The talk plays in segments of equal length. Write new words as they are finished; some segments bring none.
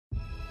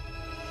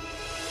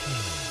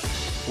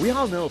We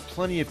all know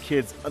plenty of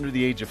kids under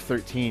the age of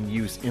 13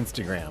 use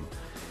Instagram.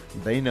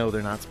 They know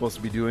they're not supposed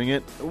to be doing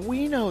it.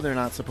 We know they're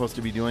not supposed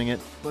to be doing it,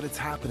 but it's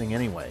happening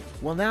anyway.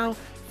 Well, now,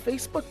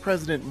 Facebook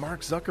President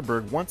Mark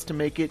Zuckerberg wants to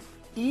make it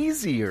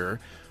easier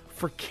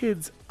for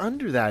kids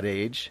under that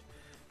age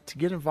to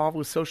get involved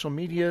with social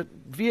media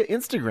via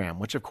Instagram,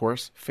 which, of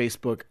course,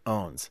 Facebook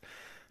owns.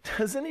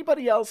 Does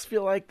anybody else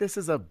feel like this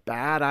is a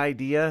bad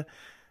idea?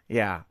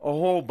 Yeah, a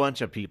whole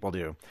bunch of people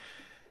do.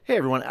 Hey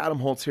everyone, Adam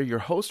Holtz here, your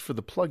host for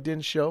the Plugged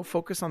In Show,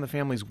 focused on the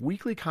family's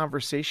weekly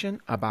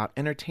conversation about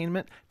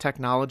entertainment,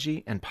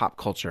 technology, and pop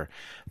culture.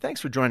 Thanks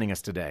for joining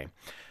us today.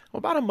 Well,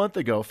 about a month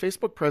ago,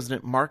 Facebook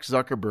President Mark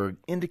Zuckerberg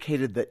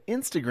indicated that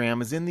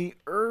Instagram is in the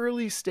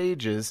early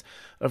stages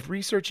of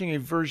researching a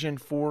version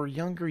for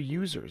younger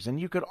users.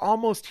 And you could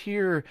almost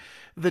hear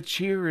the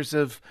cheers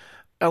of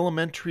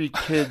elementary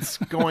kids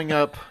going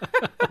up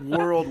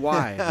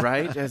worldwide,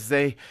 right? As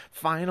they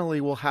finally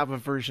will have a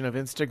version of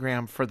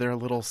Instagram for their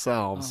little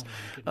selves.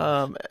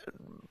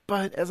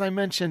 But as I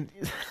mentioned,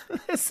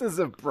 this is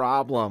a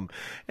problem,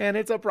 and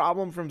it's a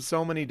problem from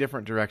so many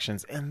different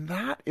directions, and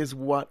that is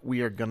what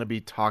we are going to be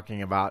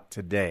talking about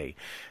today.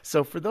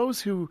 So for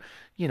those who,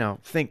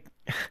 think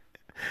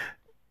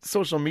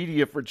social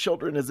media for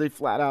children is a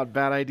flat-out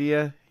bad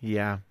idea,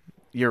 yeah,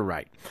 you're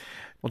right.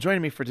 Well,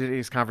 joining me for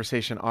today's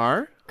conversation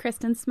are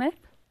Kristen Smith,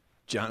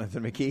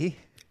 Jonathan McKee,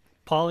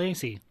 Paul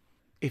Acey.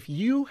 If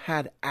you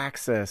had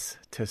access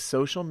to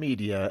social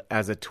media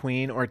as a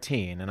tween or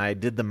teen, and I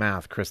did the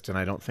math, Kristen,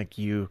 I don't think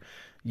you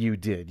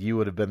did. You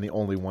would have been the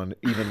only one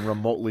even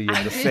remotely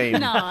in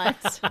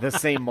the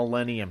same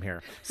millennium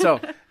here.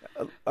 So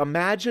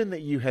imagine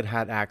that you had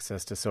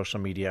access to social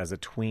media as a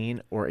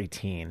tween or a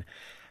teen.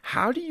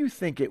 How do you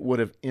think it would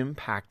have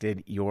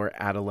impacted your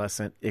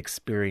adolescent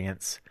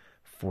experience,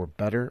 for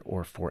better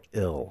or for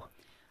ill?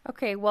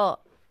 Okay, well,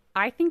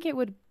 I think it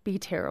would be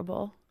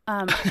terrible.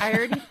 I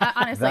already,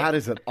 honestly. That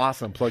is an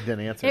awesome plugged-in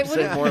answer.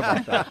 Say more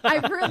about that. I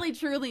really,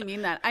 truly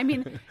mean that. I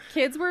mean,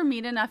 kids were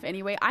mean enough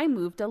anyway. I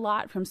moved a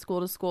lot from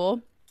school to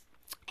school,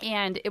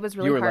 and it was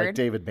really hard. You were like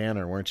David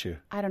Banner, weren't you?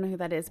 I don't know who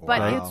that is,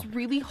 but it's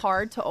really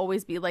hard to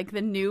always be like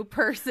the new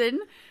person.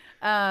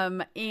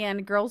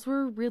 And girls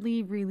were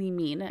really, really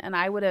mean, and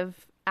I would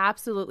have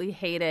absolutely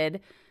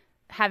hated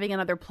having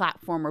another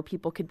platform where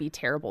people could be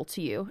terrible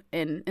to you.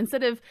 And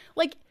instead of,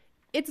 like,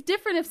 it's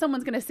different if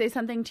someone's going to say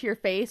something to your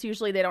face.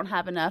 Usually they don't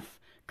have enough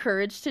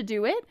courage to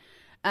do it.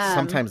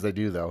 Sometimes they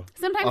do, though.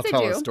 Sometimes they do.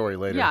 I'll tell a story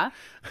later. Yeah,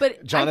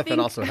 but Jonathan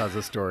also has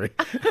a story.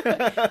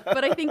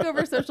 But I think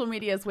over social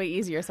media is way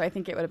easier, so I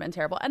think it would have been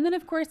terrible. And then,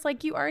 of course,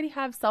 like, you already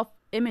have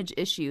self-image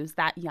issues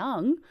that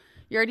young.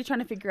 You're already trying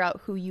to figure out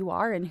who you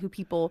are and who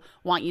people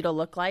want you to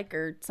look like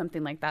or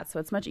something like that. So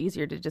it's much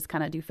easier to just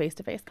kind of do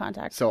face-to-face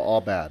contact. So all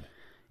bad.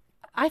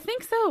 I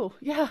think so.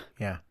 Yeah.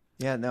 Yeah.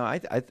 Yeah, no,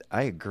 I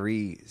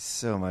agree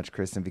so much,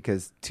 Kristen,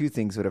 because two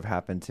things would have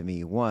happened to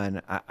me.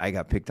 One, I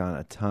got picked on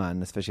a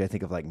ton, especially I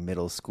think of like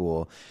middle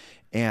school.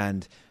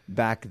 And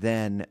back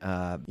then,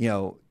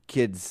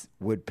 kids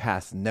would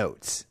pass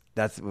notes.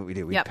 That's what we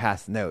did. We'd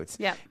pass notes.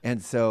 Yep.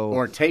 And so,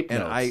 or tape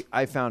notes. And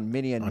I found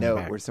many a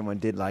note where someone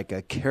did like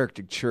a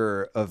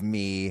caricature of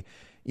me,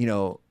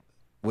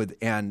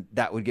 and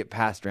that would get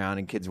passed around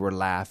and kids were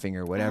laughing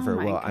or whatever.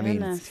 Oh, well,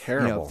 goodness. I mean,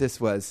 terrible.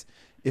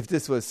 If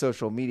this was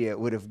social media, it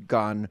would have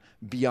gone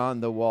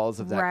beyond the walls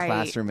of that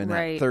classroom and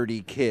that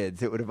 30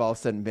 kids. It would have all of a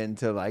sudden been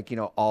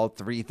to all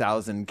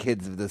 3,000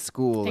 kids of the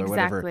school or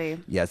whatever.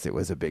 Yes, it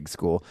was a big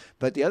school.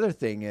 But the other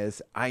thing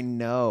is, I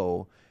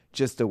know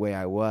just the way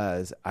I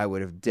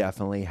would have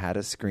definitely had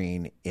a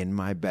screen in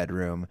my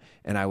bedroom,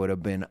 and I would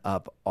have been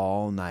up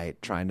all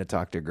night trying to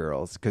talk to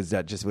girls, because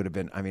that just would have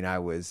been, I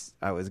was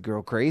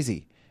girl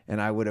crazy. And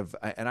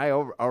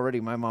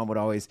my mom would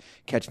always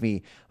catch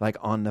me like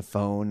on the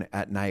phone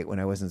at night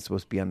when I wasn't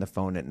supposed to be on the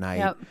phone at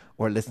night,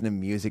 or listen to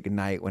music at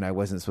night when I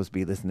wasn't supposed to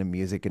be listening to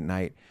music at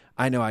night.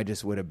 I know I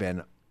just would have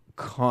been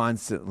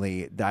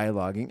constantly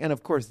dialoguing. And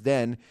of course,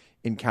 then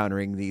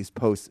encountering these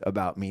posts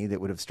about me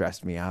that would have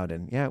stressed me out.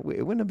 And it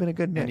wouldn't have been a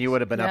good mix. And you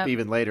would have been up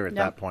even later at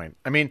that point.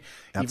 I mean,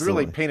 you've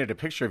really painted a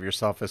picture of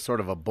yourself as sort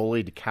of a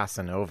bullied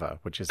Casanova,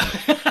 which is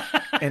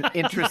an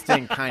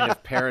interesting kind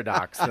of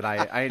paradox that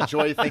I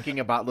enjoy thinking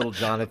about little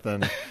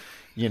Jonathan,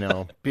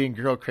 being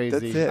girl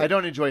crazy. I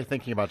don't enjoy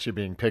thinking about you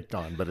being picked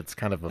on, but it's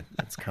kind of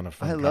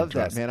fun. I love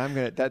that, man. I'm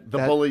gonna the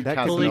bullied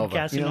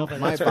Casanova.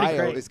 My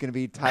bio is going to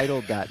be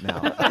titled that now.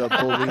 The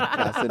bullied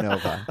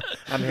Casanova.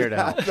 I'm here to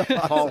help.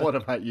 Paul, what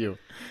about you?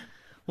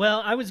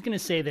 Well, I was going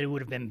to say that it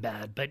would have been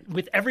bad, but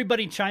with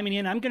everybody chiming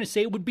in, I'm going to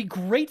say it would be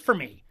great for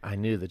me. I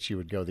knew that you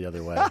would go the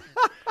other way.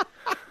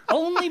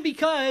 Only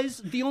because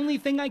the only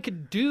thing I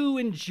could do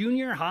in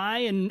junior high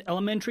and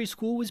elementary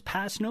school was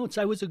pass notes.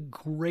 I was a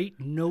great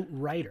note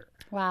writer.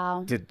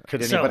 Wow.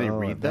 Could anybody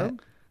read them?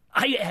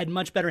 I had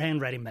much better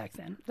handwriting back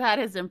then. That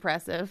is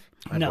impressive.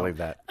 I believe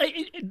that.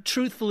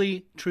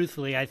 Truthfully,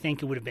 I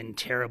think it would have been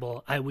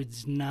terrible. I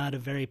was not a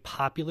very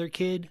popular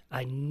kid.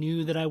 I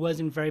knew that I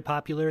wasn't very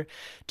popular.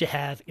 To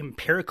have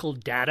empirical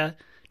data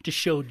to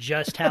show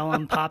just how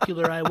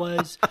unpopular I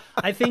was,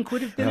 I think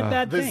would have been a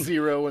bad thing. The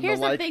zero in Here's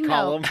the like thing,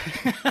 column.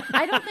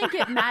 I don't think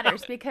it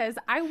matters because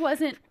I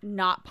wasn't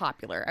not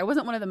popular. I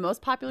wasn't one of the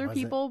most popular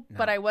people,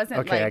 but I wasn't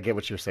Okay, I get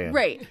what you're saying.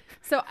 Right.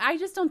 So I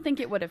just don't think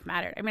it would have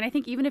mattered. I mean, I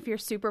think even if you're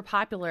super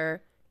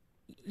popular,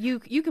 you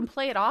can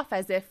play it off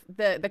as if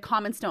the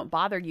comments don't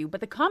bother you, but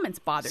the comments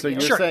bother you. So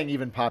you're saying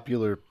even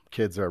popular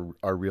kids are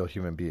real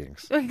human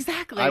beings?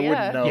 Exactly. I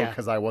wouldn't know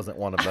because I wasn't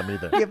one of them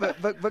either. Yeah,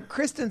 but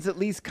Kristen's at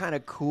least kind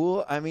of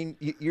cool. I mean,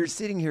 you're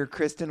sitting here,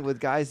 Kristen, with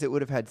guys that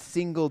would have had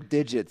single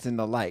digits in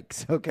the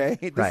likes. Okay,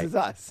 this is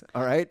us.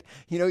 All right,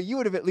 you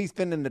would have at least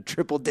been in the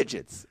triple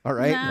digits. All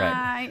right,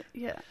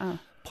 right.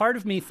 Part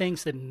of me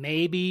thinks that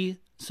maybe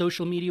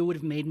social media would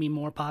have made me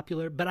more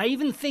popular, but I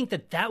even think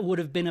that would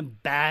have been a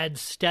bad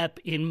step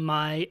in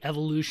my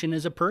evolution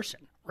as a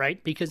person,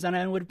 right? Because then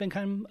I would have been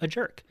kind of a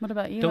jerk. What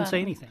about you, Don't Adam?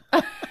 say anything.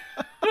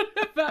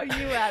 What about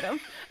you,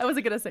 Adam? I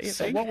wasn't going to say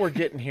anything. So what we're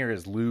getting here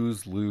is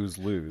lose, lose,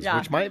 lose,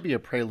 which might be a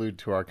prelude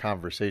to our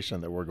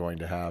conversation that we're going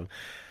to have.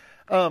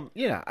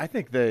 I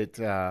think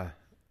that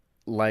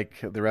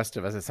like the rest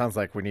of us, it sounds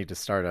like we need to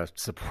start a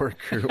support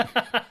group.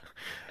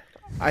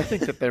 I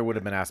think that there would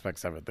have been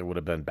aspects of it that would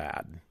have been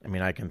bad. I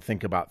mean, I can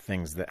think about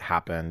things that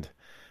happened,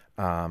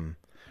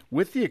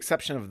 with the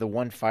exception of the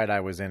one fight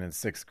I was in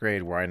 6th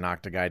grade where I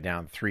knocked a guy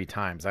down 3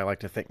 times. I like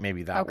to think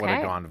maybe that would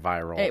have gone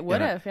viral. It would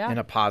have, in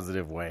a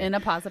positive way. In a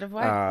positive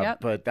way, yep.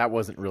 But that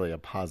wasn't really a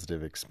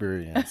positive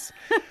experience.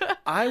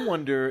 I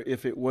wonder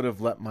if it would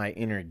have let my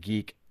inner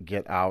geek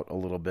get out a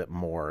little bit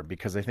more,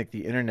 because I think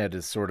the internet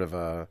is sort of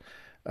a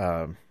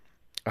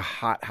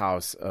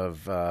hothouse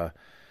of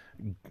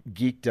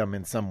geekdom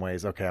in some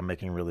ways. Okay, I'm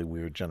making really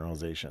weird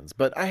generalizations,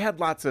 but I had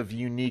lots of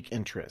unique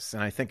interests,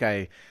 and I think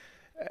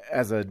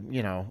as a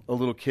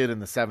little kid in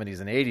the 70s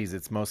and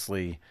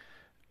 80s,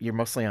 you're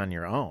mostly on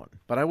your own.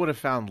 But I would have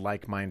found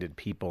like-minded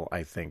people,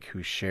 I think,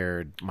 who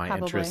shared my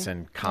interests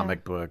in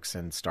comic books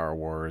and Star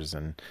Wars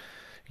and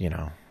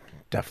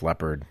Def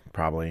Leppard.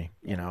 Probably,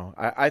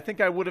 I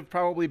think I would have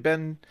probably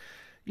been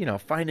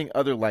finding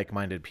other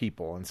like-minded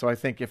people, and so I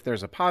think if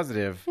there's a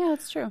positive,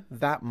 that's true.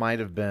 That might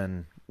have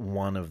been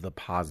one of the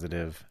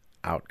positive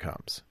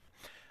outcomes.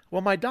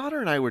 Well, my daughter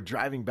and I were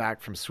driving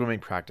back from swimming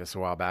practice a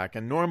while back,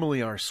 and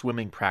normally our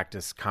swimming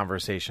practice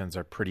conversations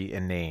are pretty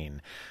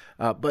inane.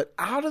 But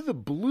out of the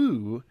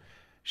blue,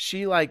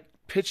 she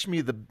pitched me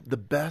the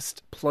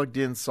best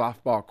plugged-in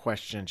softball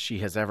question she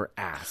has ever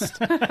asked.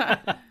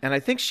 And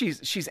I think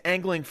she's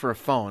angling for a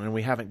phone, and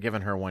we haven't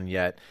given her one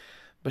yet.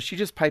 But she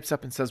just pipes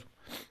up and says,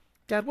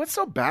 "Dad, what's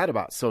so bad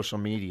about social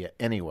media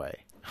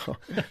anyway?"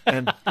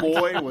 And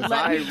boy, was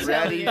I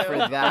ready for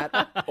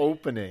that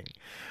opening.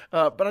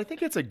 But I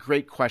think it's a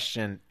great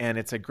question, and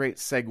it's a great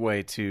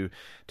segue to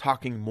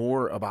talking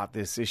more about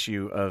this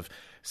issue of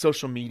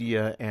social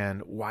media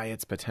and why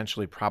it's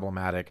potentially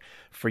problematic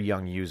for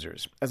young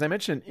users. As I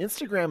mentioned,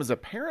 Instagram is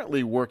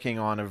apparently working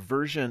on a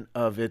version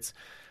of its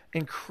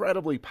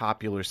incredibly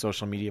popular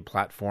social media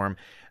platform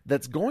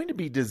that's going to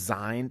be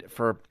designed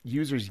for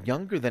users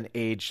younger than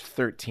age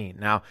 13.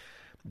 Now,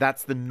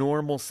 that's the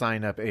normal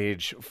sign-up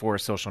age for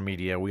social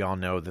media. We all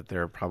know that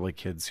there are probably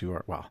kids who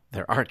are,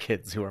 there are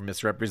kids who are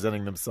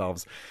misrepresenting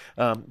themselves.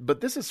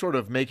 But this is sort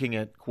of making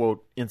it,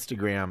 quote,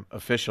 Instagram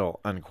official,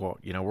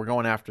 unquote. We're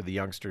going after the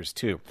youngsters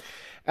too.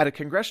 At a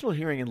congressional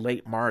hearing in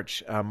late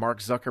March,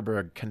 Mark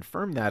Zuckerberg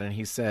confirmed that, and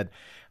he said,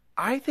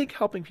 "I think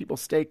helping people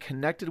stay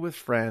connected with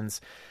friends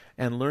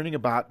and learning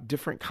about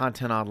different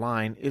content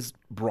online is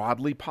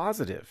broadly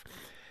positive."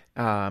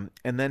 And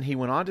then he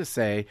went on to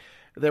say,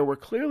 "There were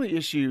clearly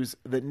issues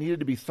that needed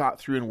to be thought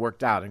through and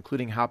worked out,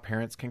 including how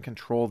parents can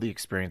control the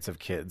experience of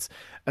kids,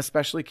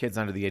 especially kids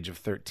under the age of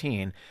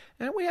 13.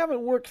 And we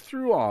haven't worked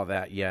through all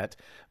that yet,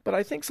 but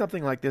I think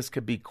something like this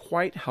could be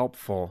quite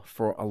helpful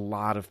for a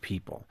lot of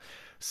people."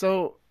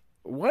 So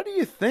what do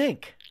you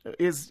think?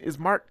 Is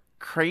Mark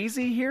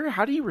crazy here?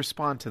 How do you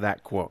respond to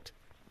that quote?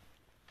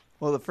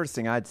 Well, the first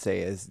thing I'd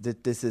say is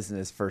that this isn't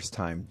his first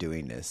time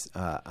doing this.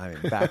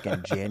 Back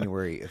in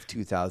January of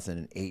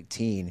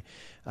 2018,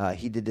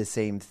 he did the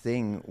same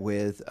thing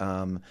with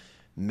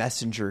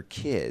Messenger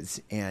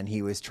Kids, and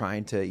he was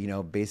trying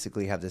to,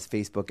 basically have this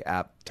Facebook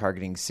app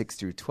targeting 6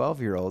 through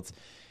 12-year-olds,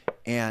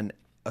 and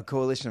a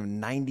coalition of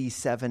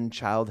 97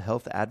 child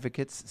health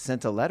advocates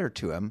sent a letter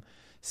to him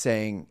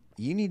saying,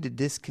 "You need to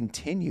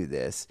discontinue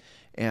this."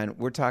 And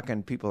we're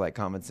talking people like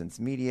Common Sense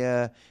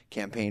Media,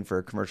 Campaign for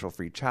a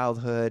Commercial-Free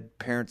Childhood,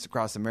 Parents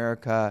Across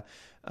America,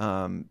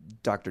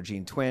 Dr.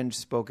 Jean Twenge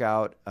spoke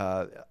out.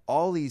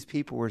 All these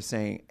people were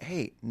saying,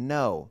 hey,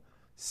 no,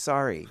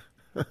 sorry,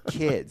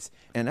 kids.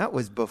 And that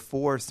was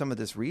before some of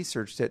this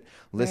research that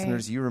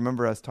listeners, you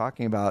remember us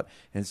talking about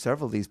in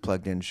several of these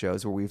plugged-in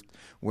shows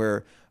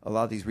where a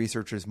lot of these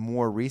researchers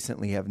more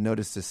recently have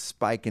noticed a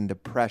spike in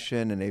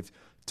depression, and they've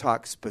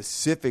talk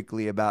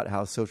specifically about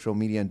how social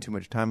media and too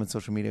much time on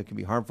social media can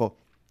be harmful.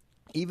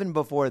 Even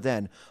before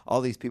then,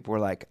 all these people were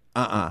like,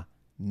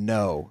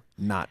 no,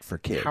 not for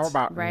kids. How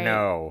about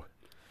no?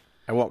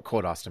 I won't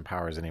quote Austin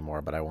Powers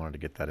anymore, but I wanted to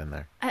get that in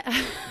there.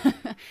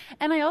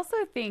 And I also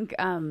think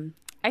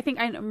I think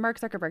Mark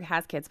Zuckerberg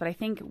has kids, but I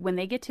think when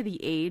they get to the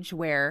age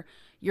where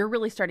you're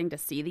really starting to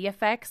see the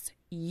effects,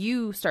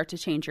 you start to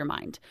change your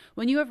mind.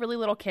 When you have really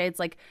little kids,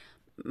 like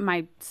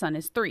my son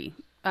is 3.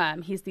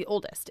 He's the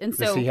oldest. And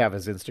so, does he have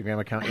his Instagram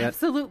account yet?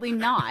 Absolutely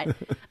not.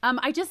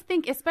 I just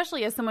think,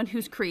 especially as someone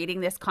who's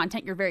creating this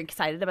content, you're very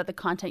excited about the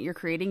content you're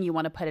creating. You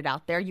want to put it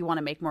out there. You want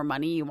to make more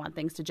money. You want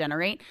things to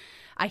generate.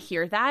 I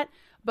hear that.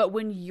 But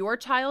when your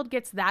child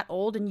gets that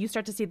old and you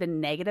start to see the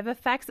negative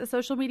effects that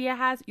social media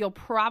has, you'll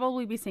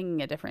probably be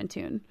singing a different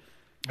tune.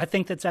 I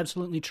think that's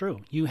absolutely true.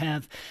 You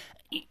have,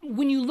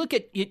 when you look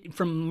at it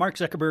from Mark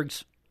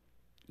Zuckerberg's,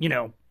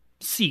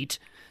 seat,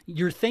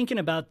 you're thinking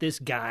about this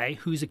guy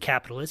who's a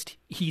capitalist.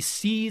 He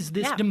sees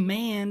this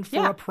demand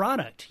for a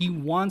product. He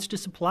wants to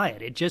supply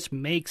it. It just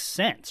makes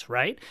sense,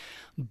 right?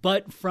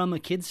 But from a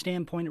kid's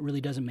standpoint, it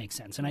really doesn't make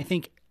sense. And I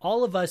think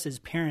all of us as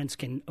parents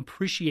can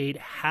appreciate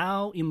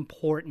how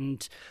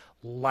important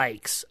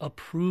likes,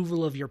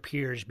 approval of your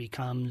peers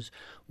becomes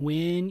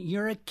when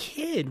you're a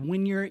kid,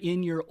 when you're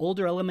in your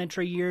older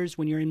elementary years,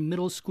 when you're in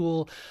middle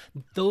school.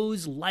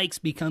 Those likes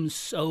become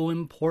so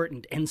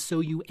important. And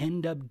so you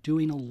end up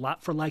doing a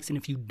lot for likes. And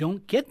if you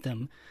don't get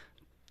them,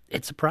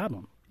 it's a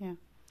problem. Yeah.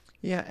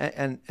 Yeah,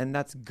 and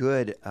that's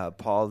good,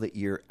 Paul, that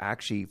you're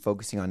actually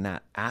focusing on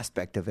that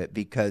aspect of it,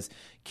 because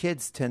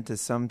kids tend to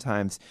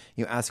sometimes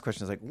ask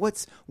questions like,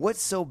 what's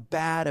so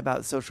bad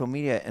about social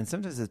media? And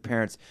sometimes as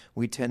parents,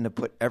 we tend to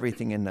put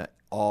everything in the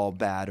all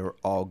bad or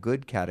all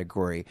good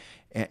category.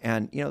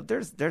 And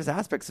there's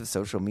aspects of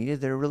social media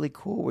that are really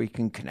cool, where you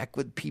can connect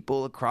with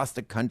people across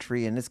the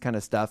country and this kind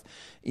of stuff.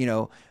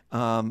 You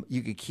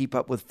could keep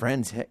up with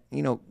friends.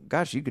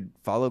 Gosh, you could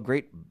follow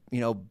great,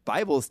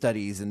 Bible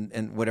studies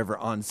and whatever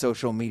on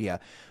social media.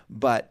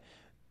 But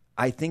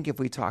I think if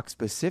we talk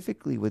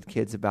specifically with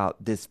kids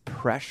about this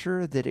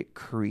pressure that it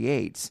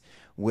creates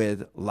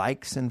with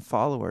likes and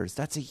followers,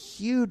 that's a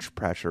huge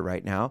pressure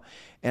right now.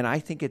 And I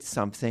think it's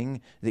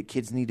something that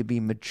kids need to be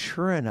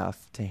mature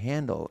enough to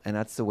handle. And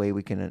that's the way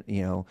we can,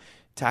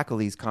 tackle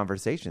these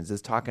conversations,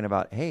 is talking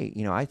about, hey,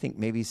 I think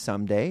maybe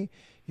someday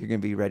you're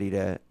going to be ready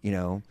to,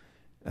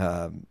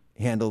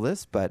 handle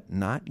this, but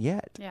not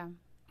yet. Yeah.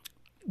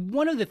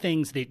 One of the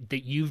things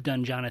that you've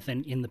done,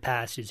 Jonathan, in the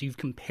past is you've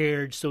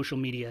compared social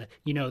media,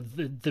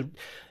 the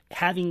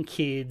having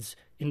kids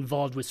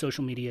involved with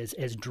social media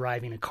as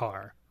driving a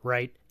car,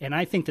 right? And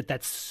I think that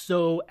that's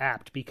so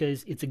apt,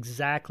 because it's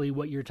exactly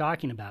what you're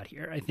talking about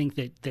here. I think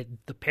that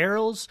the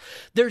perils,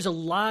 there's a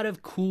lot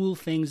of cool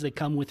things that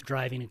come with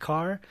driving a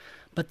car,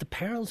 but the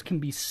perils can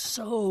be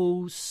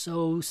so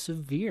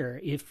severe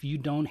if you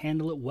don't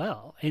handle it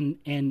well.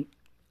 And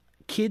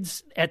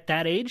kids at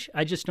that age,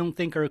 I just don't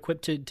think are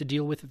equipped to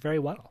deal with it very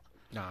well.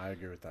 No, I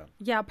agree with that.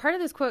 Yeah, part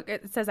of this quote,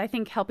 it says, I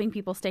think helping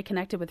people stay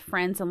connected with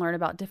friends and learn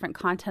about different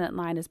content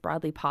online is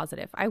broadly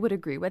positive. I would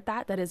agree with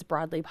that. That is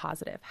broadly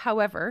positive.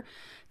 However,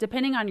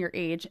 depending on your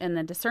age and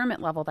the discernment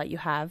level that you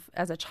have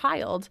as a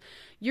child,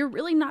 you're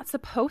really not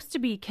supposed to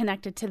be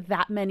connected to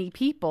that many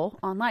people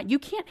online. You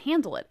can't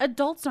handle it.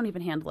 Adults don't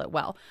even handle it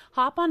well.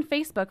 Hop on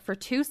Facebook for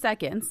 2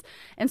 seconds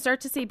and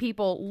start to see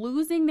people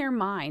losing their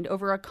mind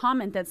over a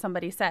comment that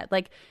somebody said.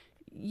 Like,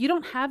 you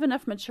don't have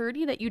enough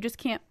maturity that you just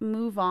can't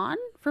move on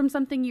from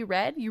something you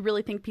read. You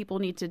really think people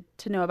need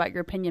to know about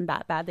your opinion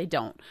bad. They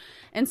don't.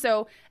 And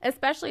so,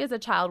 especially as a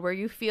child where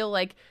you feel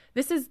like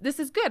this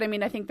is good. I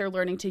mean, I think they're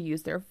learning to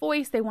use their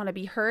voice. They want to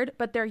be heard,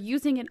 but they're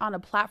using it on a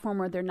platform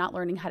where they're not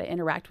learning how to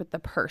interact with the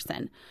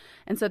person.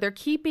 And so they're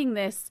keeping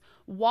this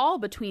wall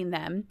between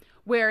them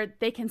where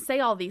they can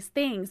say all these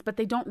things, but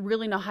they don't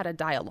really know how to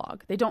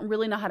dialogue. They don't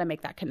really know how to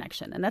make that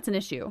connection. And that's an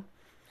issue.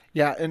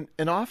 Yeah.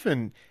 And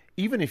often,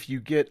 even if you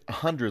get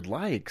 100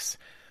 likes,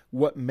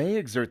 what may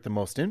exert the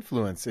most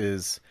influence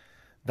is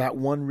that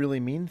one really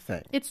mean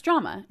thing. It's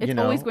drama. It's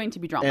always going to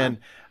be drama.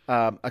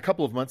 And a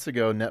couple of months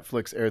ago,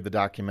 Netflix aired the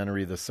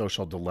documentary The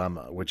Social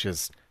Dilemma, which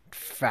is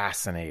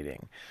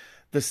fascinating.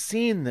 The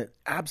scene that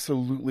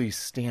absolutely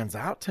stands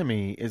out to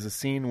me is a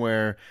scene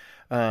where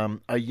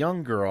a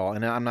young girl,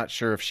 and I'm not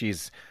sure if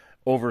she's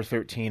over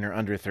 13 or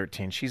under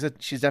 13, she's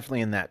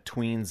definitely in that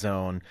tween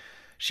zone.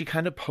 She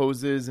kind of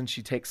poses and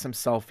she takes some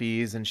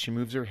selfies and she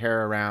moves her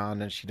hair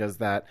around and she does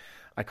that.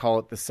 I call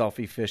it the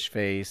selfie fish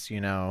face,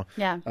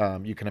 Yeah.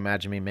 You can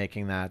imagine me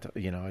making that,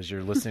 as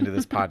you're listening to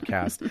this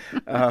podcast.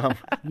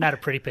 Not a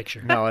pretty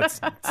picture. No, it's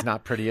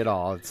not pretty at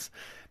all.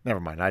 Never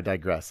mind. I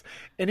digress.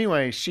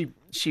 Anyway, she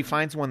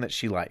finds one that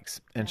she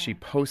likes and she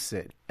posts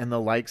it and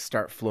the likes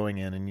start flowing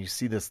in and you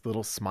see this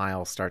little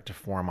smile start to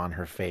form on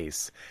her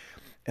face.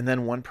 And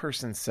then one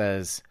person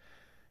says,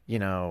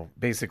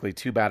 basically,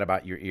 too bad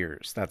about your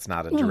ears. That's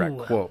not a direct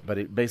quote,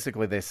 but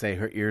basically they say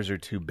her ears are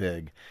too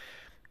big.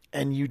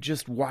 And you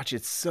just watch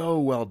it so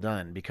well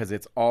done because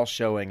it's all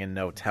showing and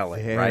no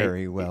telling, right?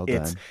 Very well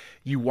done.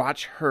 You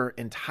watch her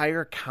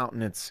entire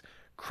countenance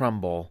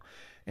crumble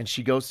and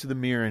she goes to the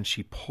mirror and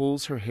she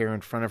pulls her hair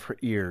in front of her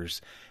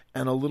ears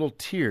and a little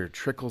tear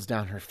trickles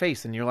down her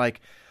face. And you're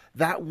like,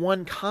 that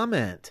one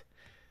comment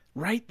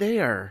right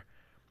there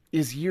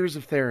is years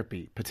of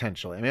therapy,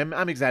 potentially. I mean,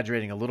 I'm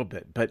exaggerating a little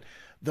bit, but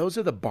those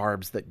are the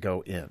barbs that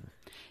go in.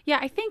 Yeah,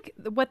 I think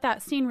what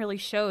that scene really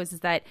shows is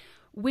that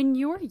when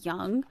you're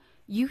young,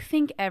 you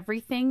think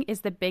everything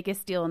is the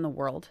biggest deal in the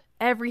world.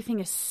 Everything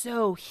is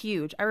so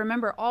huge. I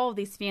remember all of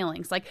these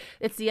feelings. Like,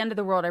 it's the end of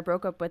the world. I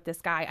broke up with this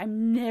guy.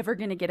 I'm never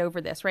going to get over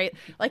this, right?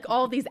 Like,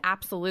 all these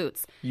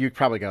absolutes. You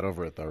probably got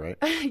over it, though, right?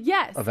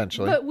 Yes.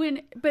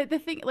 Eventually. But the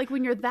thing, like,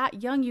 when you're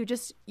that young,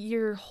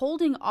 you're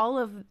holding all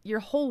of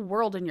your whole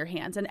world in your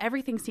hands, and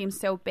everything seems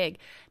so big.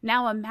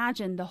 Now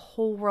imagine the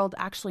whole world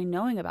actually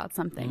knowing about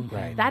something.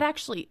 Right. That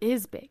actually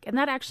is big, and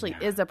that actually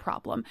is a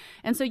problem.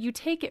 And so you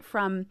take it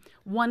from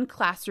one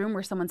classroom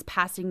where someone's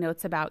passing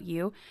notes about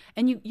you,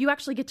 and you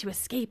actually get to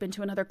escape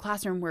into another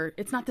classroom where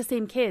it's not the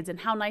same kids,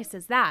 and how nice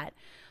is that?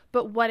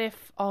 But what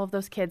if all of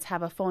those kids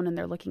have a phone and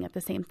they're looking at the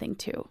same thing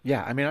too?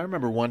 Yeah, I mean, I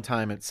remember one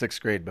time at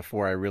 6th grade,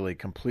 before I really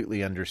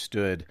completely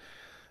understood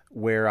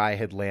where I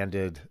had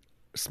landed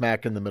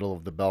smack in the middle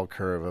of the bell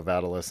curve of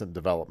adolescent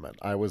development.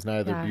 I was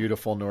neither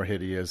beautiful nor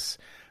hideous.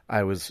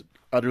 I was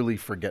utterly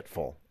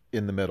forgetful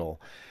in the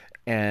middle,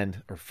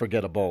 or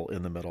forgettable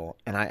in the middle.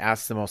 And I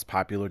asked the most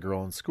popular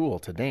girl in school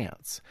to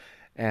dance.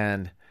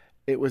 And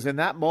it was in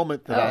that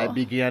moment that I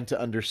began to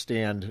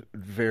understand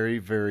very,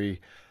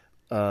 very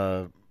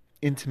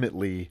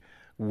intimately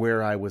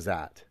where I was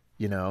at,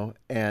 you know?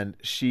 And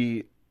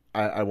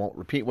I won't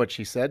repeat what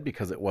she said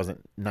because it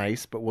wasn't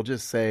nice, but we'll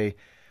just say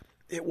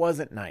it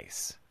wasn't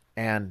nice.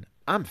 And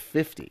I'm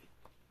 50,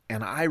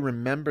 and I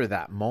remember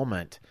that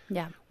moment.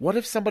 Yeah. What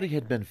if somebody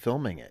had been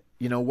filming it?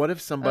 You know, what if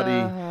somebody,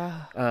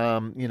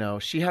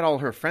 she had all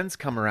her friends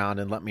come around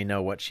and let me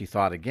know what she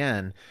thought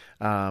again.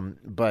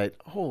 But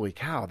holy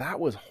cow, that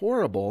was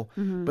horrible.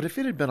 Mm-hmm. But if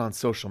it had been on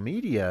social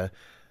media,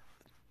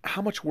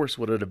 how much worse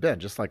would it have been?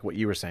 Just like what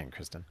you were saying,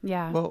 Kristen.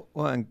 Yeah.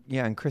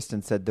 And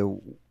Kristen said the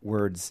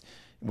words,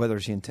 whether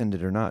she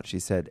intended or not, she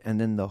said,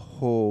 and then the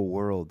whole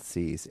world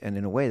sees. And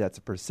in a way, that's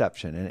a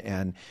perception.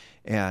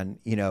 And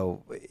you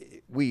know,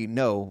 we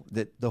know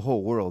that the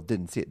whole world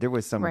didn't see it. There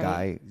was some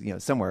guy, you know,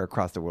 somewhere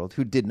across the world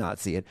who did not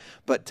see it.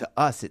 But to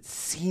us, it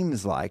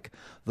seems like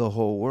the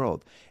whole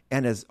world.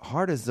 And as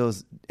hard as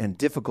those and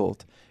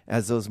difficult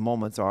as those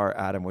moments are,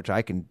 Adam, which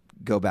I can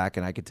go back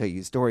and I could tell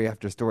you story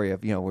after story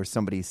of, you know, where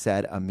somebody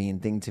said a mean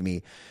thing to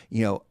me,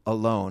 you know,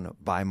 alone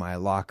by my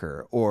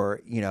locker,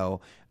 or, you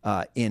know,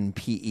 in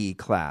PE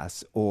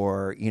class,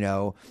 or, you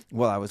know,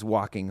 while I was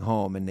walking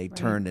home and they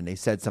turned and they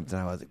said something.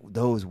 I was like,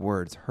 those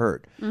words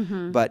hurt.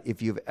 Mm-hmm. But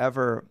if you've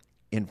ever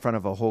in front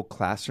of a whole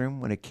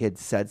classroom when a kid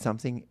said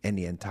something and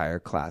the entire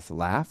class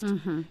laughed,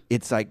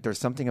 it's like there's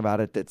something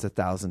about it that's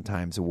 1,000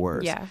 times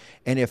worse. Yeah.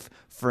 And if,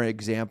 for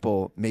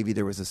example, maybe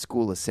there was a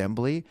school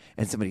assembly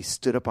and somebody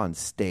stood up on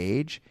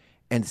stage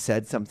and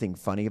said something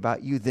funny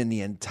about you, then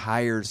the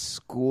entire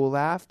school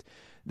laughed,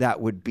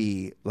 that would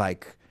be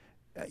like,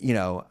 you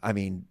know, I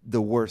mean,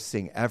 the worst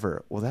thing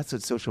ever. Well, that's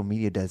what social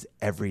media does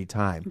every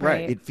time.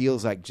 Right. It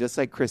feels like, just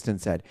like Kristen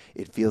said,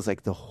 it feels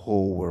like the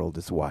whole world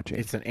is watching.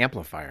 It's an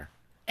amplifier.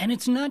 And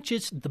it's not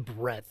just the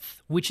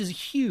breadth, which is a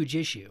huge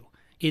issue.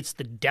 It's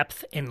the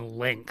depth and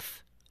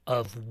length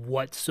of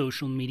what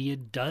social media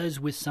does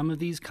with some of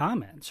these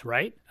comments,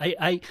 right?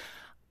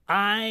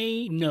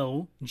 I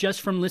know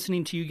just from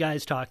listening to you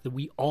guys talk that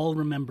we all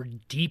remember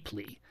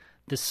deeply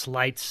the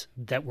slights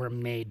that were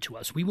made to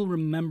us. We will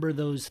remember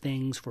those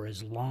things for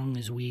as long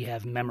as we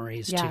have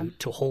memories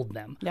to hold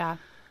them. Yeah.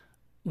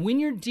 When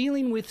you're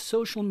dealing with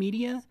social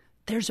media,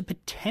 there's a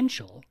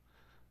potential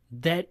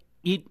that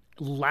it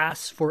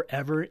lasts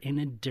forever in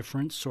a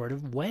different sort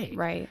of way.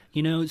 Right.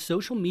 You know,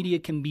 social media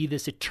can be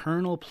this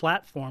eternal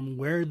platform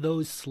where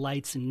those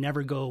slights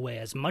never go away.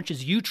 As much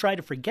as you try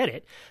to forget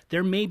it,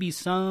 there may be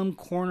some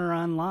corner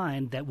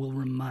online that will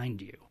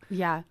remind you.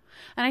 Yeah.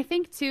 And I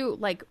think, too,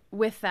 like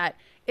with that,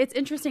 it's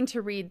interesting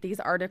to read these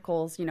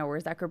articles, you know, where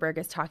Zuckerberg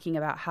is talking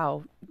about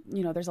how,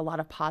 you know, there's a lot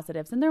of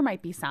positives, and there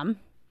might be some,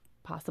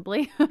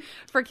 possibly,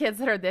 for kids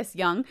that are this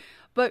young.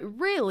 But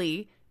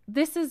really,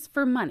 this is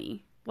for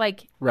money.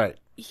 Like, right.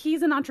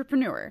 He's an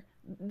entrepreneur.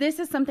 This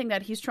is something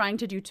that he's trying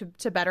to do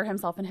to better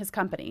himself and his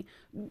company.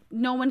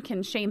 No one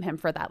can shame him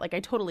for that. Like, I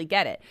totally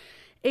get it.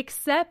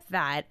 Except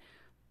that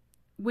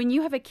when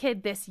you have a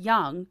kid this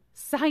young,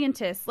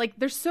 scientists, like,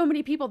 there's so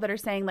many people that are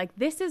saying, like,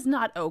 this is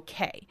not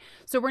okay.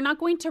 So we're not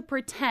going to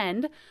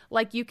pretend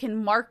like you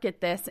can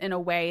market this in a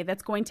way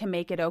that's going to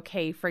make it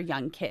okay for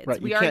young kids.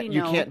 Right.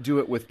 You can't do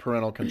it with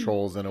parental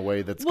controls in a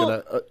way that's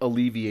going to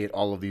alleviate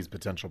all of these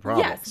potential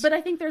problems. Yes, but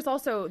I think there's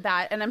also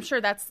that, and I'm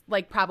sure that's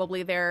like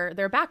probably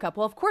their backup.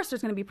 Well, of course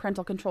there's going to be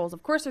parental controls.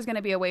 Of course there's going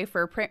to be a way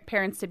for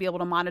parents to be able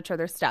to monitor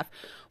their stuff.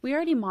 We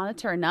already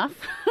monitor enough.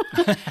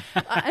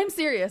 I'm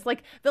serious.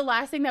 Like, the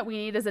last thing that we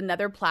need is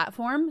another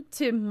platform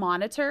to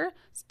monitor,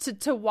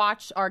 to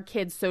watch our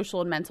kids'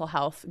 social and mental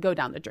health go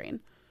down the drain.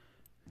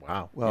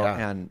 Wow. Well,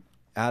 and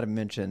Adam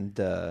mentioned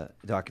the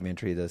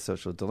documentary, The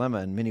Social Dilemma,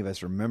 and many of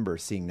us remember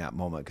seeing that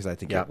moment because I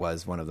think it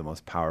was one of the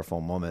most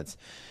powerful moments.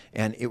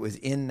 And it was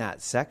in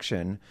that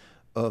section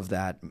of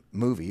that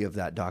movie, of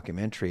that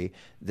documentary,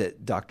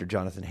 that Dr.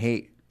 Jonathan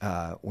Haidt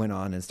went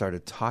on and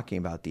started talking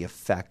about the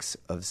effects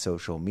of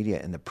social media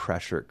and the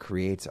pressure it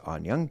creates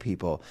on young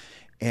people.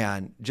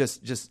 And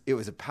just it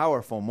was a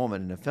powerful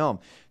moment in the film.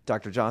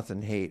 Dr.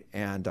 Jonathan Haidt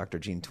and Dr.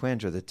 Jean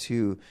Twenge are the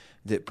two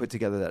that put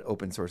together that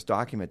open source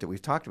document that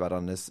we've talked about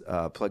on this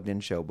Plugged In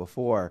show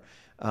before,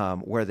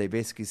 where they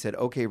basically said,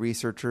 okay,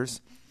 researchers,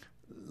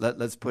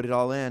 let's put it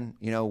all in.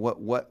 You know,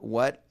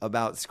 what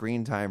about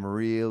screen time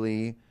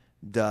really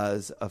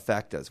does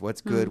affect us?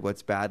 What's good,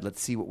 what's bad? Let's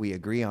see what we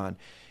agree on.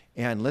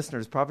 And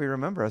listeners probably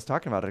remember us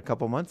talking about it a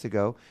couple months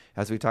ago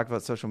as we talked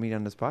about social media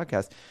on this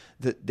podcast,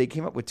 that they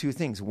came up with two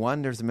things.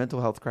 One, there's a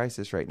mental health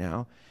crisis right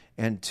now.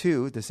 And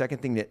two, the second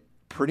thing that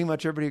pretty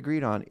much everybody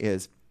agreed on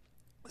is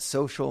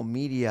social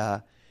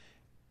media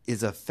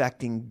is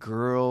affecting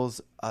girls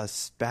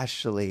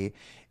especially,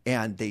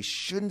 and they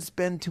shouldn't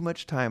spend too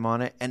much time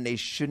on it, and they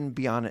shouldn't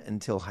be on it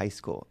until high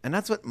school. And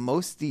that's what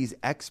most of these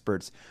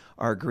experts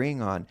are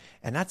agreeing on.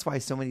 And that's why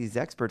so many of these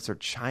experts are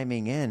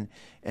chiming in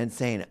and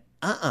saying,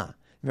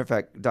 Matter of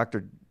fact,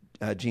 Dr.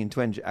 Jean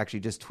Twenge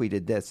actually just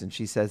tweeted this, and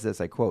she says this,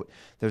 I quote,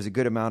 "There's a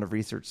good amount of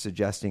research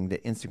suggesting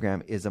that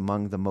Instagram is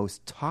among the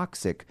most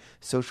toxic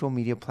social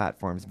media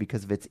platforms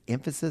because of its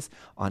emphasis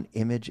on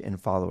image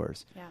and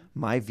followers. Yeah.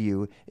 My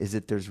view is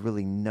that there's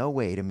really no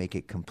way to make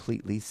it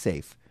completely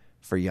safe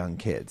for young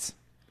kids."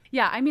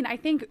 Yeah, I mean, I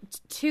think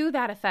to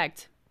that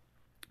effect,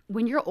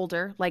 when you're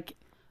older, like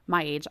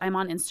my age, I'm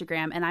on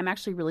Instagram, and I'm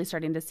actually really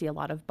starting to see a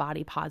lot of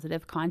body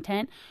positive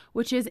content,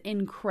 which is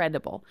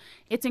incredible.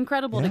 It's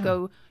incredible to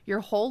go your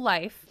whole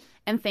life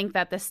and think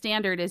that the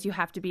standard is you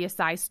have to be a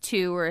size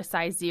 2 or a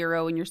size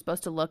 0 and you're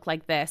supposed to look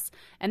like this.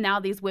 And now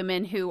these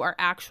women who are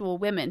actual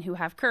women who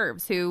have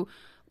curves, who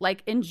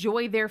like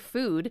enjoy their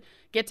food,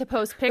 get to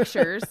post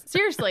pictures,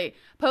 seriously,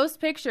 post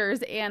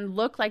pictures and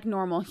look like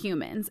normal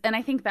humans. And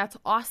I think that's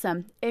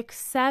awesome,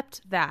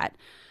 except that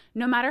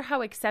no matter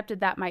how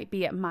accepted that might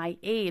be at my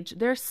age,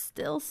 there's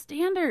still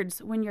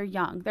standards when you're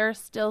young. There are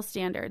still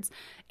standards.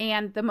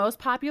 And the most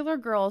popular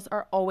girls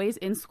are always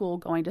in school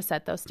going to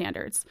set those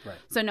standards. Right.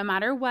 So no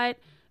matter what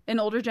an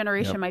older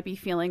generation might be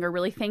feeling or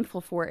really thankful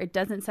for, it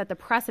doesn't set the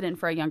precedent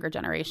for a younger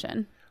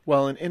generation.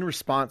 Well, and in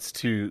response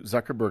to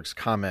Zuckerberg's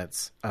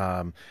comments,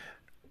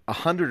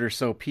 100 or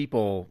so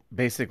people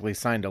basically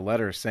signed a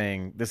letter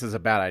saying this is a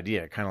bad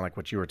idea, kind of like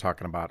what you were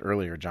talking about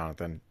earlier,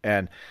 Jonathan.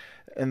 And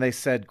they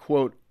said,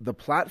 quote, "The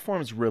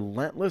platform's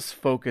relentless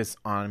focus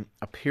on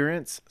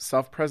appearance,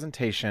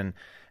 self-presentation,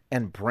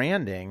 and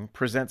branding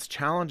presents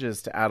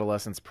challenges to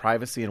adolescents'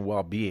 privacy and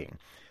well-being.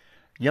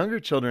 Younger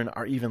children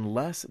are even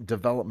less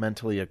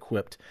developmentally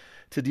equipped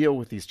to deal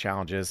with these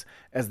challenges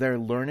as they're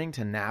learning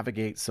to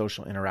navigate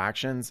social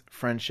interactions,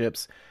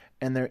 friendships,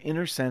 and their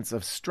inner sense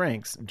of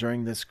strengths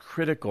during this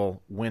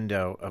critical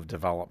window of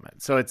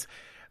development." So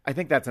I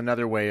think that's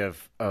another way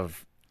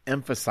of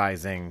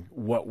emphasizing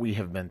what we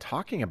have been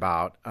talking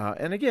about.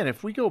 And again,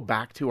 if we go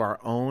back to our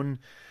own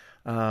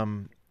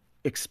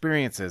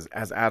experiences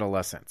as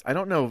adolescents, I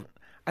don't know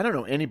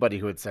anybody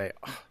who would say,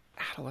 "Oh,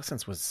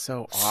 adolescence was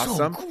so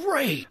awesome. So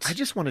great. I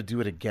just want to do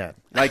it again."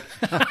 Like,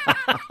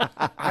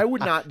 I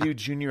would not do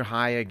junior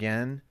high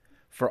again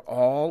for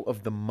all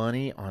of the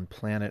money on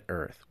planet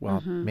Earth. Well,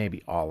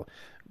 maybe all.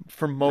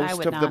 For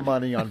most of the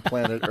money on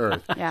planet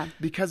Earth. Yeah.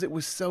 Because it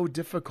was so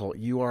difficult.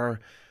 You're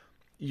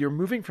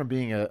moving from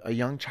being a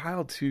young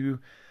child to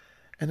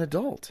an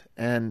adult.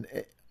 And,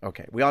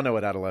 okay, we all know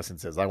what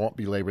adolescence is. I won't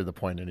belabor the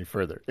point any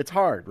further. It's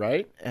hard,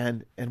 right?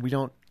 And we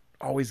don't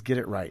always get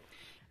it right.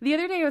 The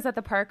other day I was at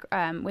the park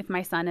with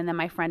my son and then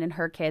my friend and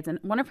her kids. And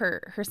one of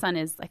her son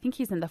is, I think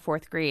he's in the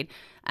 4th grade.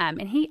 And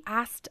he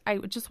asked, I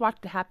just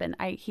watched it happen.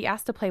 He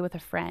asked to play with a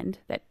friend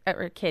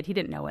or a kid. He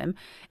didn't know him.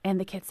 And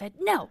the kid said,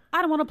 "No,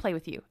 I don't want to play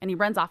with you." And he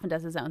runs off and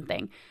does his own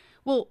thing.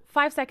 Well,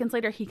 5 seconds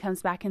later, he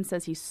comes back and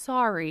says he's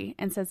sorry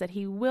and says that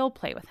he will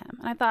play with him.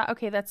 And I thought,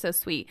 okay, that's so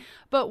sweet.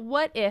 But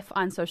what if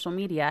on social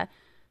media,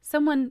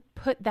 someone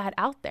put that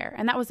out there?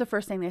 And that was the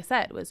first thing they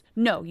said was,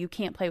 "No, you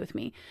can't play with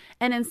me."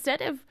 And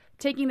instead of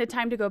taking the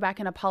time to go back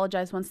and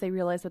apologize once they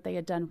realized what they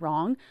had done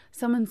wrong,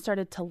 someone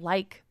started to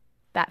like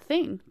that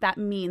thing, that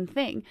mean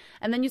thing.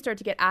 And then you start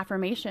to get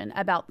affirmation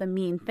about the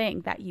mean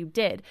thing that you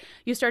did.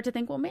 You start to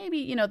think, well,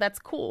 maybe, that's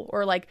cool.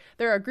 Or like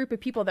there are a group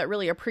of people that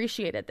really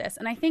appreciated this.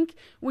 And I think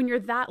when you're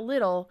that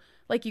little,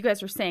 like you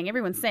guys were saying,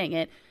 everyone's saying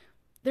it,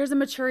 there's a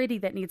maturity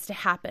that needs to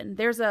happen.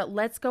 There's a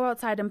let's go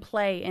outside and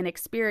play and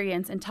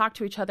experience and talk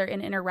to each other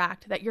and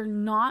interact that you're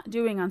not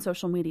doing on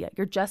social media.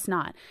 You're just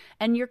not.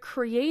 And you're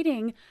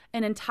creating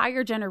an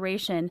entire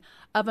generation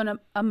of an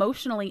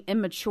emotionally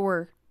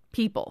immature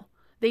people.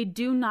 They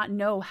do not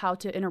know how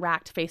to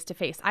interact face to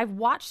face. I've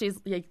watched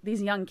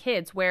these young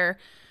kids where,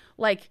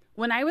 like,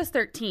 when I was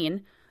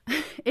 13,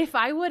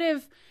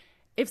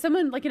 if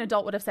someone like an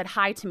adult would have said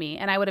hi to me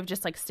and I would have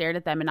just like stared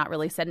at them and not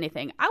really said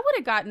anything, I would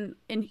have gotten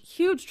in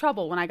huge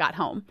trouble when I got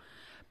home.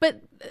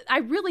 But I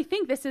really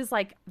think this is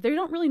like, they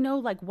don't really know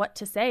like what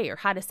to say or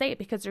how to say it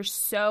because they're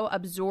so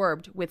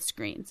absorbed with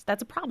screens.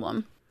 That's a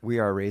problem. We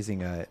are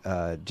raising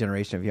a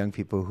generation of young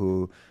people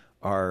who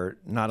are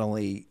not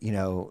only,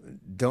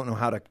 don't know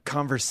how to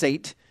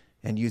conversate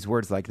and use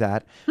words like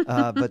that,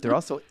 but they're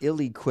also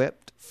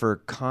ill-equipped for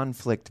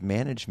conflict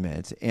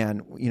management.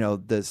 And,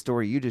 the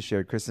story you just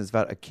shared, Kristen, is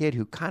about a kid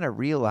who kind of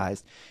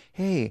realized,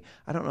 hey,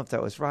 I don't know if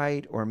that was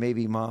right, or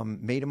maybe mom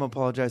made him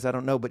apologize. I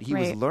don't know, but he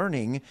was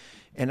learning.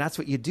 And that's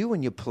what you do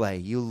when you play.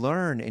 You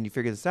learn and you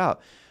figure this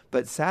out.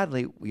 But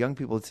sadly, young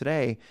people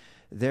today,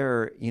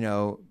 they're,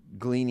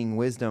 gleaning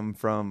wisdom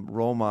from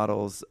role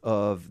models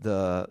of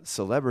the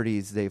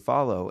celebrities they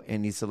follow.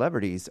 And these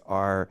celebrities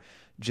are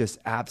just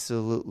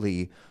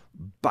absolutely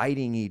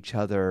biting each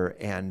other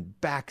and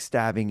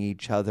backstabbing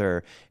each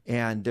other.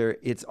 And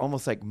it's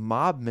almost like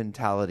mob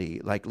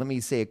mentality. Like, let me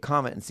say a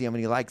comment and see how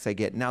many likes I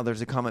get. Now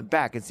there's a comment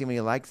back and see how many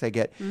likes I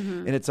get.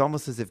 Mm-hmm. And it's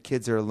almost as if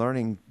kids are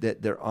learning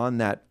that they're on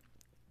that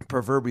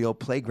proverbial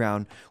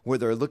playground where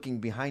they're looking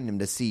behind them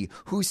to see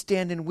who's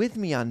standing with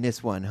me on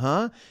this one,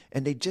 huh?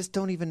 And they just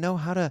don't even know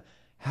how to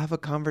have a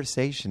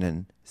conversation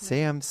and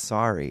say, I'm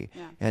sorry.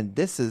 Yeah. And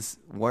this is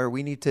where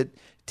we need to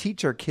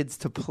teach our kids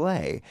to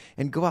play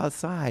and go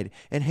outside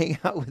and hang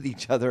out with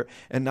each other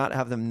and not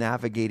have them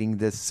navigating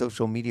this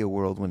social media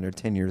world when they're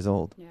 10 years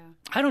old. Yeah.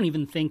 I don't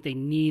even think they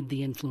need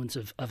the influence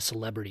of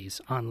celebrities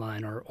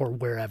online or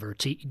wherever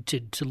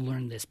to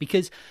learn this,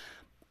 because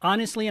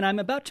honestly, and I'm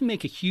about to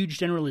make a huge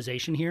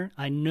generalization here,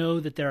 I know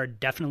that there are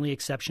definitely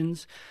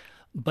exceptions,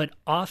 but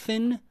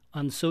often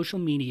on social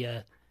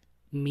media,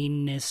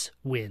 meanness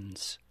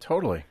wins.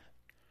 Totally.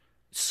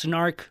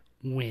 Snark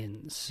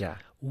wins. Yeah.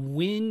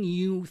 When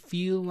you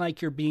feel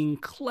like you're being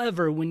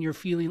clever, when you're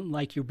feeling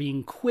like you're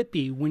being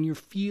quippy, when you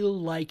feel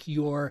like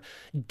you're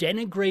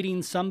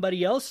denigrating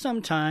somebody else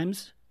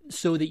sometimes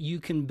so that you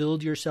can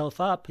build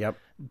yourself up,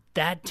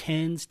 that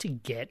tends to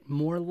get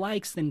more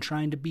likes than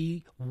trying to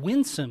be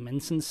winsome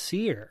and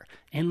sincere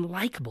and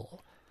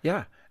likable.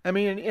 Yeah. I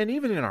mean, and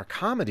even in our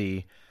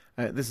comedy,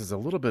 this is a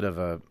little bit of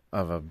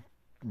a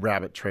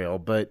rabbit trail,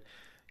 but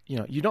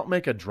you don't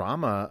make a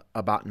drama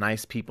about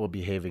nice people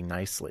behaving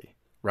nicely,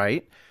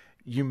 right?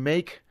 You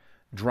make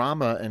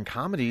drama and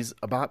comedies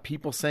about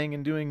people saying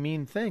and doing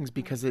mean things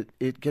because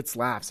it gets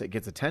laughs, it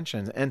gets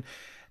attention.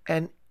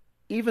 And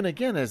even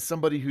again, as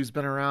somebody who's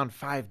been around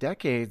 5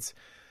 decades,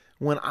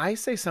 when I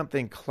say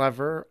something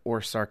clever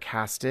or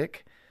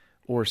sarcastic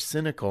or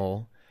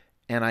cynical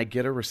and I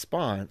get a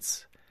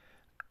response,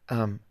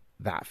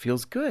 that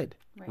feels good,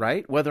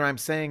 right? Whether I'm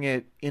saying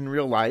it in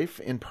real life,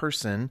 in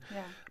person,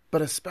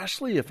 but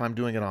especially if I'm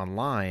doing it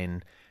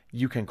online,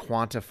 you can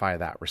quantify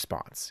that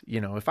response.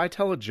 If I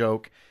tell a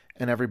joke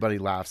and everybody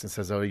laughs and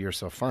says, oh, you're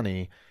so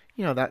funny,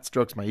 that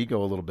strokes my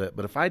ego a little bit.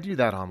 But if I do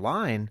that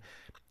online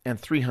and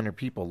 300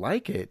 people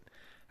like it,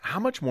 how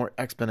much more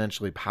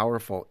exponentially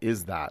powerful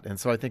is that? And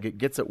so I think it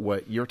gets at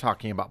what you're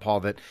talking about,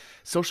 Paul, that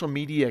social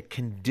media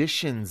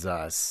conditions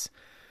us,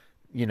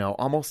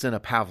 almost in a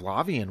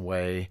Pavlovian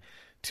way,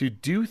 to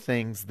do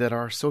things that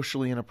are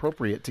socially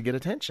inappropriate to get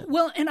attention.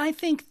 Well, and I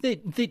think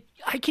that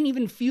I can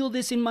even feel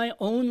this in my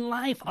own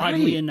life,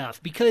 oddly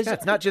enough, because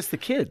it's not just the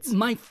kids.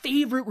 My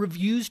favorite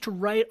reviews to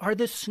write are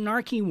the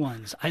snarky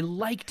ones. I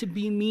like to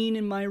be mean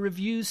in my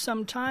reviews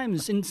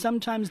sometimes, and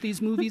sometimes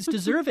these movies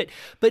deserve it.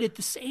 But at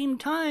the same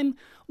time,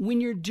 when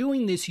you're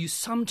doing this, you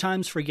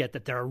sometimes forget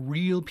that there are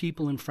real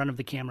people in front of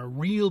the camera,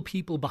 real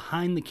people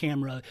behind the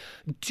camera,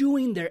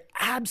 doing their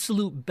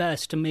absolute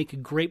best to make a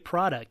great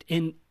product.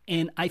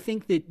 And I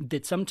think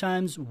that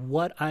sometimes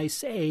what I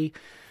say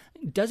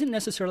doesn't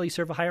necessarily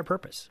serve a higher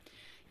purpose.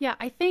 Yeah,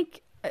 I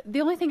think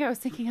the only thing I was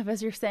thinking of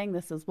as you're saying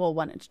this is, well,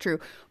 one, it's true.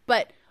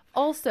 But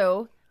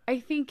also, I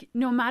think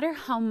no matter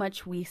how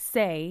much we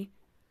say,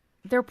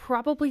 they're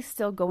probably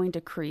still going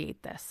to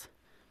create this,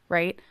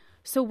 right?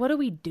 So what do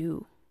we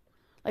do?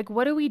 Like,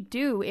 what do we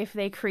do if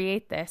they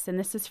create this? And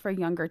this is for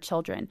younger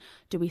children.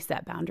 Do we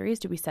set boundaries?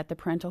 Do we set the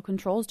parental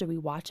controls? Do we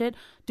watch it?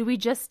 Do we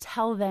just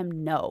tell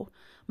them no?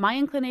 My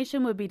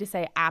inclination would be to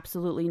say,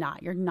 absolutely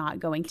not. You're not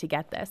going to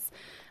get this.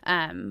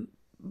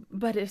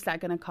 But is that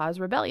going to cause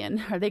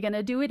rebellion? Are they going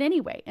to do it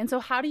anyway? And so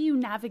how do you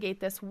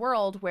navigate this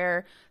world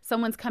where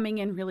someone's coming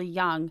in really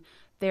young,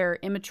 they're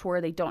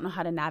immature, they don't know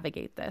how to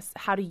navigate this?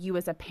 How do you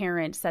as a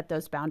parent set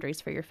those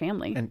boundaries for your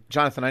family? And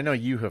Jonathan, I know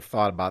you have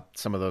thought about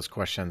some of those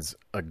questions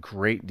a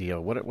great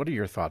deal. What are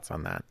your thoughts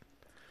on that?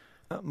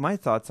 My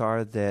thoughts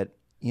are that,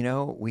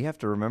 we have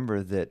to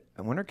remember that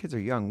when our kids are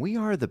young, we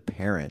are the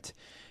parent.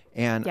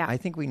 And I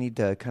think we need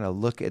to kind of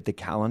look at the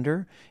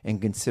calendar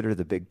and consider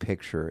the big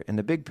picture. And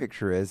the big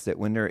picture is that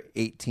when they're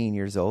 18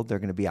 years old, they're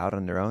going to be out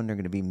on their own. They're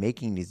going to be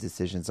making these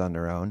decisions on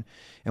their own.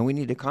 And we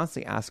need to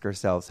constantly ask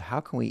ourselves, how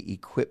can we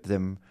equip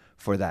them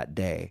for that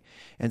day?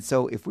 And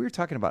so if we were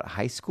talking about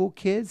high school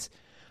kids,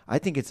 I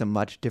think it's a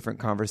much different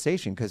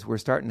conversation because we're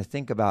starting to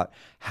think about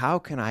how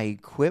can I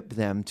equip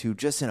them to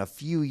just in a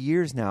few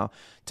years now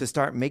to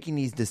start making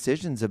these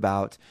decisions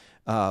about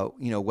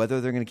whether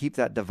they're going to keep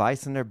that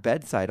device on their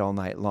bedside all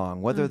night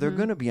long, whether they're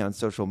going to be on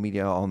social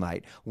media all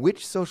night,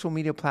 which social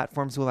media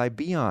platforms will I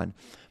be on?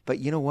 But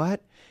you know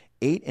what?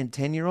 8 and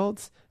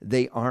 10-year-olds,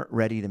 they aren't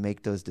ready to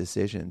make those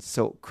decisions.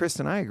 So,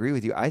 Kristen, I agree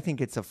with you. I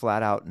think it's a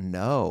flat out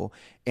no.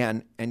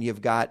 And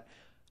you've got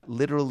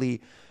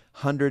literally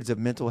hundreds of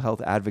mental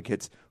health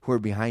advocates who are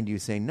behind you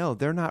saying, no,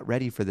 they're not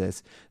ready for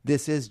this.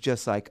 This is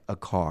just like a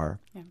car.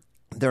 Yeah.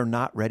 They're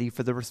not ready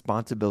for the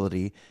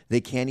responsibility.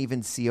 They can't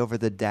even see over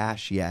the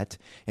dash yet.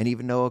 And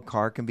even though a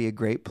car can be a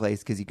great place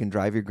because you can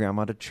drive your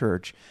grandma to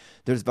church,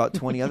 there's about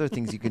 20 other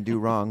things you can do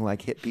wrong,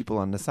 like hit people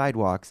on the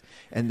sidewalks,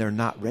 and they're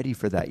not ready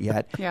for that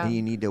yet. Yeah. And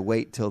you need to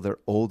wait till they're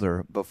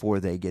older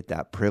before they get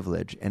that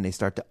privilege and they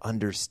start to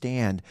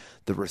understand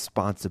the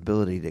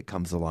responsibility that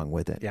comes along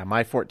with it. Yeah,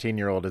 my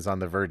 14-year-old is on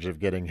the verge of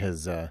getting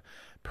his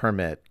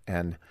permit,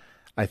 and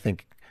I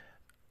think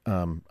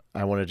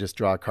I want to just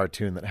draw a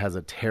cartoon that has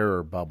a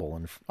terror bubble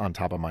on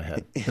top of my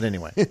head. But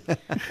anyway.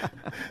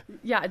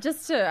 Yeah,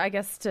 just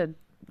to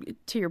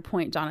your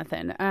point,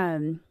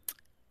 Jonathan,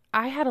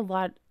 I had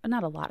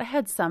I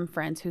had some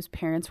friends whose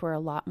parents were a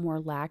lot more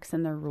lax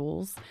in their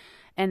rules.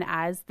 And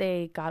as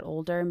they got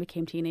older and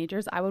became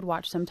teenagers, I would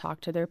watch them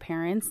talk to their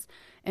parents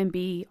and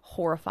be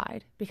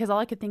horrified because all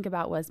I could think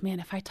about was, man,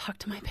 if I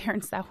talked to my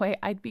parents that way,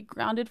 I'd be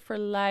grounded for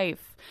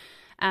life.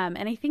 And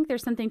I think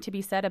there's something to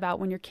be said about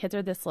when your kids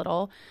are this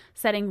little,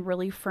 setting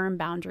really firm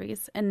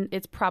boundaries. And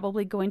it's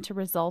probably going to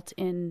result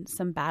in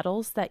some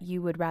battles that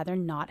you would rather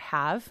not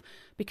have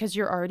because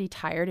you're already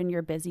tired and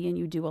you're busy and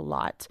you do a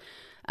lot.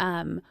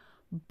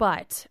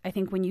 But I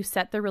think when you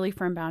set the really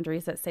firm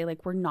boundaries that say,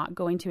 like, we're not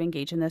going to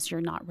engage in this,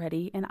 you're not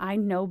ready, and I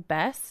know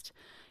best,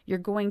 you're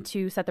going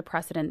to set the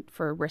precedent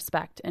for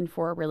respect and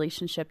for a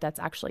relationship that's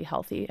actually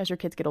healthy as your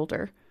kids get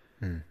older.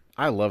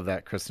 I love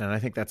that, Kristen. I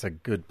think that's a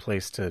good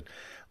place to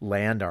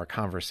land our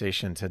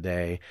conversation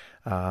today.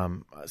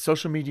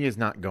 Social media is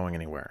not going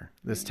anywhere.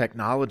 This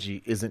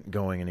technology isn't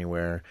going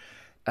anywhere.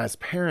 As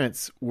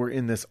parents, we're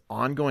in this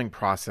ongoing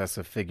process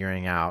of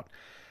figuring out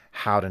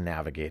how to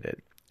navigate it.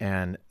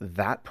 And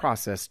that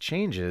process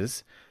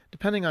changes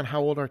depending on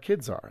how old our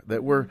kids are.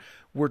 That we're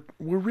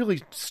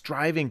really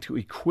striving to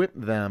equip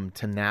them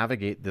to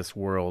navigate this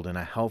world in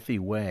a healthy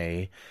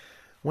way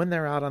when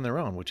they're out on their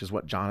own, which is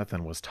what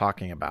Jonathan was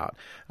talking about.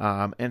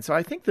 And so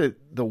I think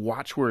that the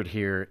watchword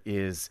here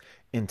is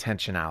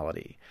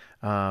intentionality.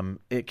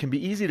 It can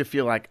be easy to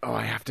feel like, oh,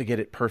 I have to get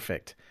it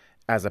perfect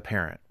as a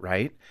parent,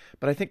 right?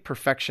 But I think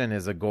perfection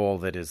is a goal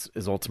that is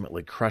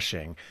ultimately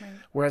crushing. Right.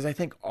 Whereas I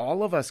think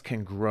all of us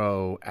can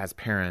grow as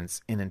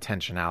parents in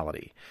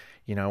intentionality.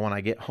 You know, when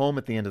I get home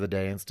at the end of the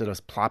day, instead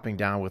of plopping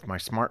down with my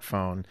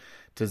smartphone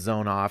to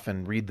zone off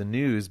and read the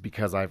news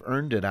because I've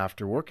earned it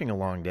after working a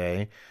long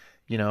day,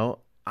 you know,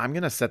 I'm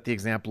going to set the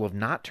example of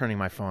not turning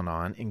my phone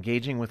on,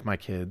 engaging with my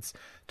kids,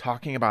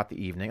 talking about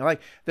the evening.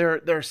 Like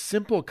there are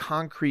simple,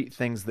 concrete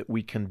things that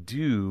we can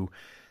do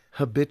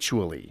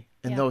habitually.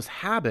 And those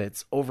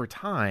habits over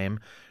time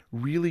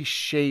really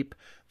shape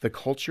the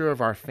culture of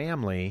our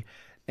family.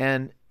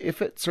 And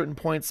if at certain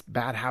points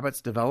bad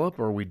habits develop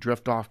or we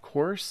drift off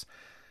course,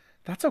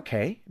 that's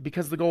okay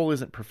because the goal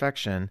isn't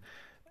perfection.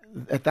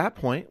 At that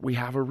point, we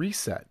have a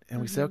reset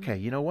and we say, okay,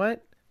 you know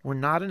what? We're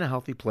not in a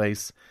healthy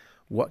place.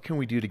 What can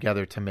we do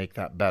together to make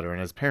that better?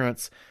 And as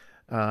parents,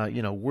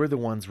 we're the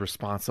ones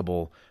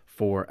responsible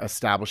for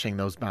establishing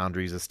those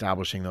boundaries,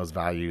 establishing those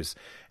values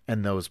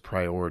and those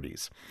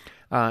priorities.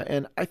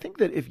 And I think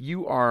that if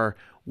you are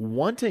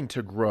wanting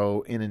to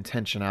grow in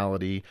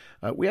intentionality,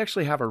 we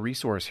actually have a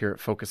resource here at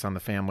Focus on the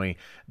Family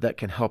that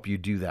can help you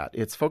do that.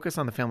 It's Focus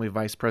on the Family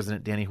Vice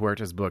President Danny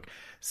Huerta's book,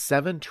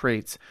 7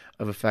 Traits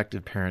of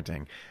Effective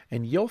Parenting.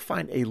 And you'll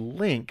find a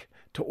link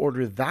to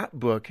order that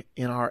book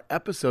in our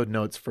episode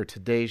notes for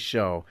today's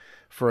show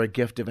for a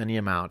gift of any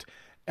amount,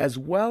 as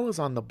well as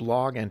on the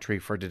blog entry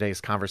for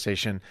today's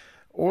conversation.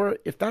 Or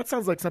if that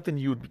sounds like something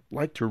you'd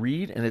like to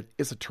read, and it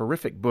is a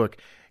terrific book,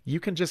 you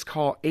can just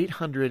call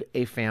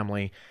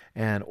 800-A-FAMILY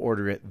and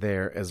order it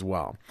there as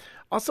well.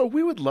 Also,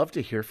 we would love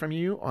to hear from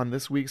you on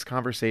this week's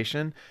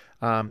conversation.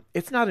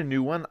 It's not a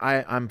new one.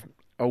 I'm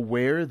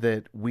aware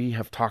that we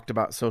have talked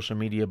about social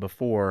media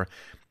before,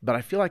 but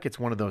I feel like it's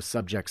one of those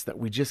subjects that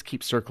we just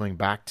keep circling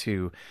back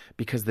to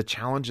because the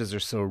challenges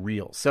are so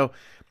real. So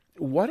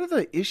what are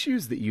the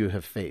issues that you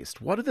have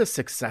faced? What are the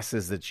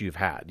successes that you've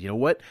had? You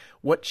know,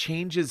 what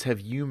changes have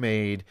you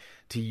made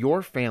to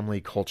your family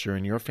culture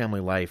and your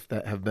family life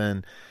that have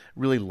been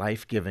really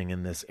life-giving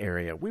in this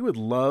area? We would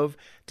love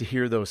to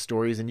hear those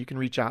stories, and you can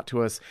reach out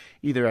to us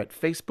either at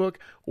Facebook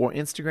or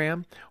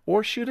Instagram,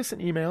 or shoot us an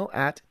email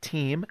at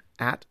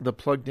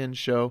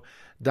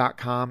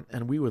team@thepluggedinshow.com,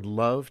 and we would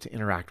love to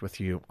interact with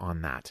you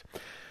on that.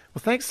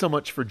 Well, thanks so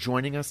much for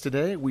joining us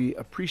today. We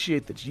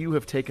appreciate that you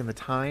have taken the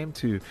time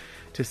to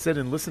sit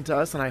and listen to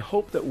us, and I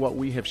hope that what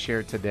we have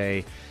shared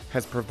today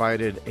has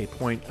provided a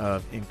point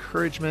of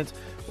encouragement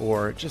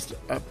or just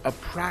a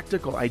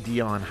practical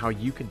idea on how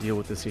you can deal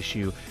with this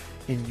issue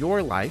in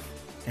your life.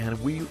 And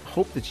we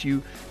hope that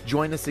you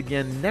join us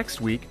again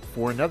next week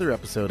for another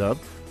episode of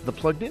The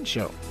Plugged In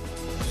Show.